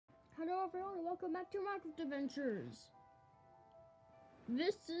Hello everyone and welcome back to Mangrove Adventures.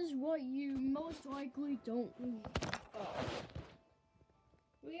 This is what you most likely don't need.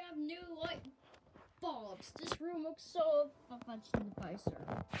 We have new light bulbs. This room looks so much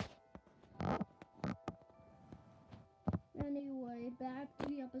nicer. Anyway, back to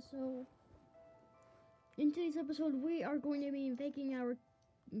the episode. In today's episode, we are going to be making our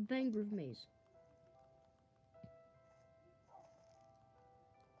Mangrove maze.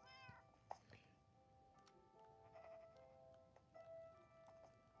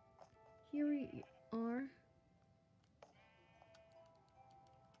 Here we are.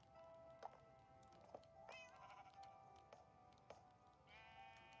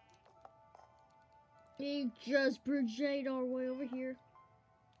 We just bridged our way over here.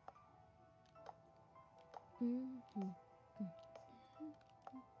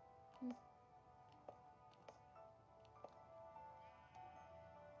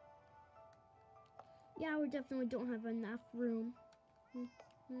 Yeah, we definitely don't have enough room.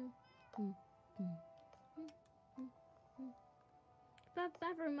 But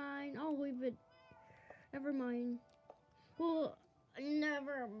never mind, I'll leave it. Never mind. Well,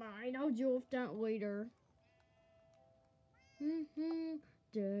 never mind, I'll deal with that later.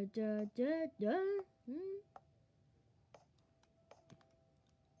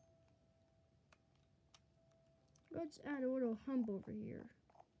 Let's add a little hump over here.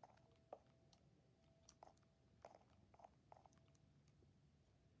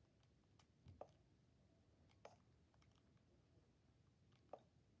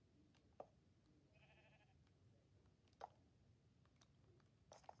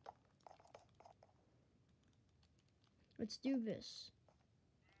 Let's do this.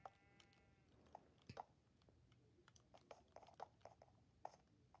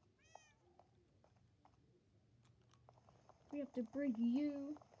 We have to bring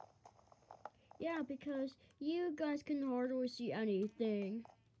you. Yeah, because you guys can hardly see anything.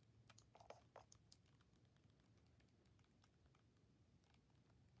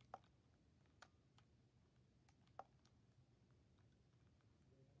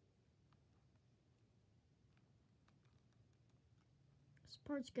 This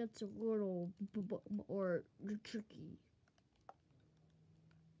part gets a little or tricky.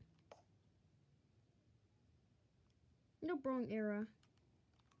 No, wrong era.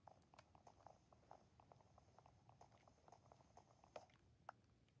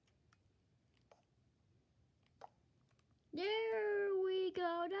 There we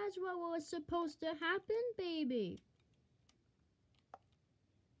go. That's what was supposed to happen, baby.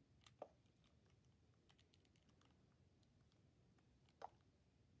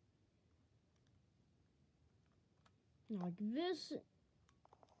 Like this.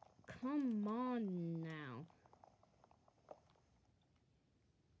 Come on now.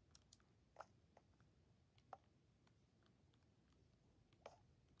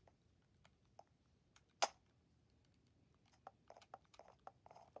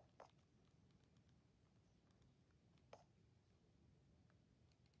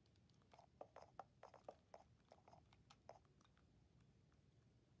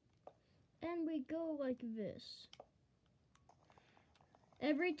 And we go like this.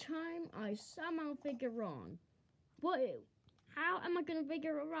 Every time I somehow figure wrong. What? How am I gonna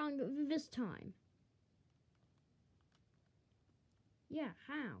figure it wrong this time? Yeah,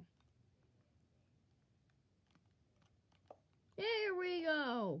 how? There we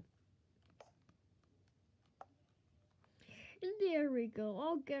go. There we go.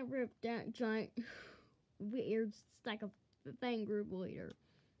 I'll get rid of that giant weird stack of Mangrove later.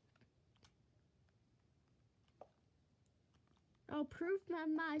 I'll prove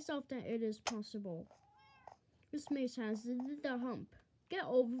myself that it is possible. This maze has the hump. Get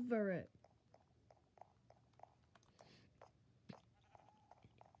over it.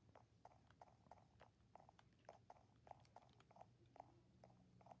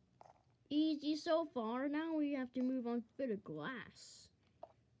 Easy so far. Now we have to move on to the glass.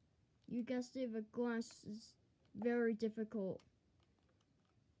 You guessed it, the glass is very difficult.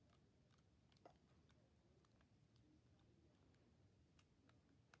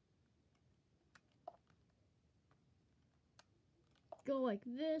 Go like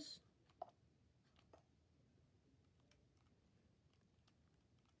this.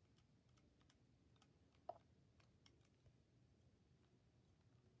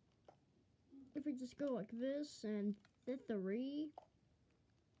 If we just go like this and the 3.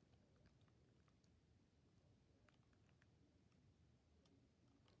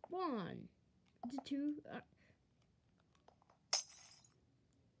 One, the 2,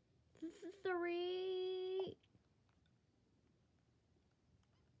 3.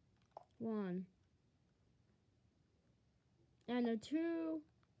 1. And a 2.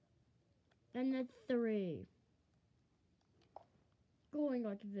 And a 3. Going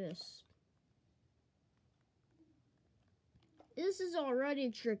like this. This is already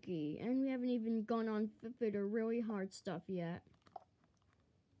tricky, and we haven't even gone on for the really hard stuff yet.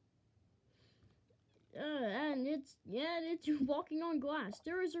 And it's walking on glass.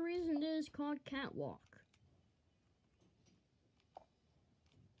 There is a reason it is called catwalk.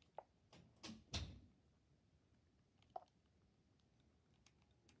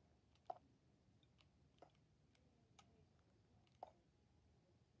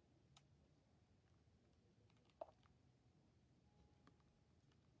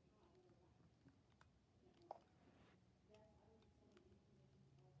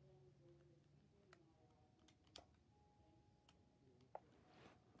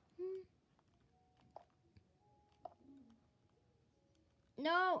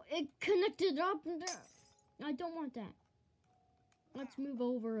 No, it connected up. I don't want that. Let's move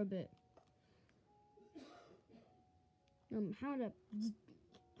over a bit. How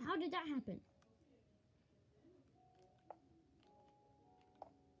did that happen?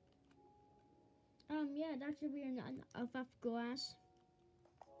 Yeah, that should be a fifth glass.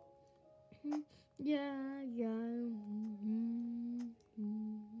 Yeah.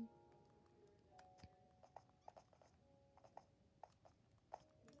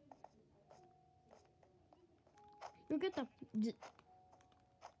 Look at the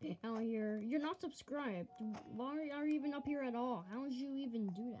out here. You're not subscribed. Why are you even up here at all? How did you even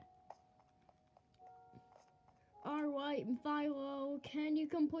do that? Alright, Philo, can you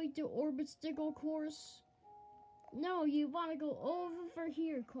complete the obstacle course? No, you want to go over for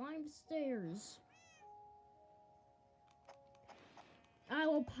here. Climb the stairs. I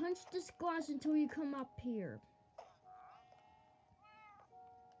will punch this glass until you come up here.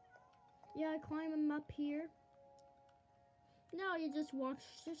 Yeah, climb them up here. No, you just walk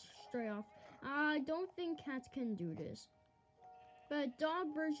straight off. I don't think cats can do this. But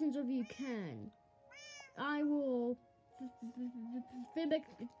dog versions of you can. I will mimic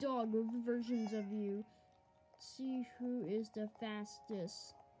dog versions of you. See who is the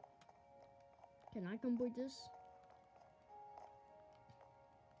fastest. Can I complete this?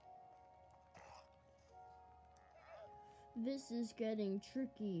 This is getting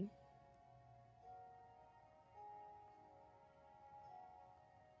tricky.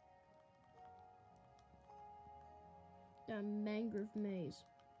 The mangrove maze.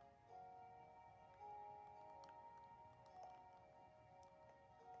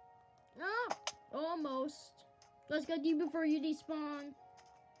 Ah! Almost. Let's get you before you despawn.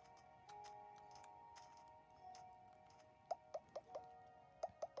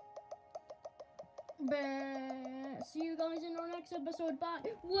 Bah. See you guys in our next episode. Bye.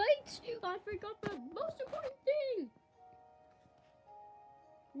 Wait! I forgot the most important thing.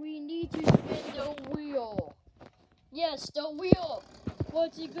 We need to spin the wheel. Yes, the wheel.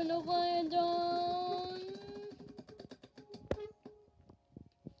 What's he gonna land on?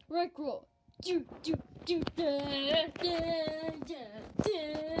 Rickroll. Do, do, do, da, da, da,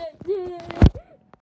 da, da.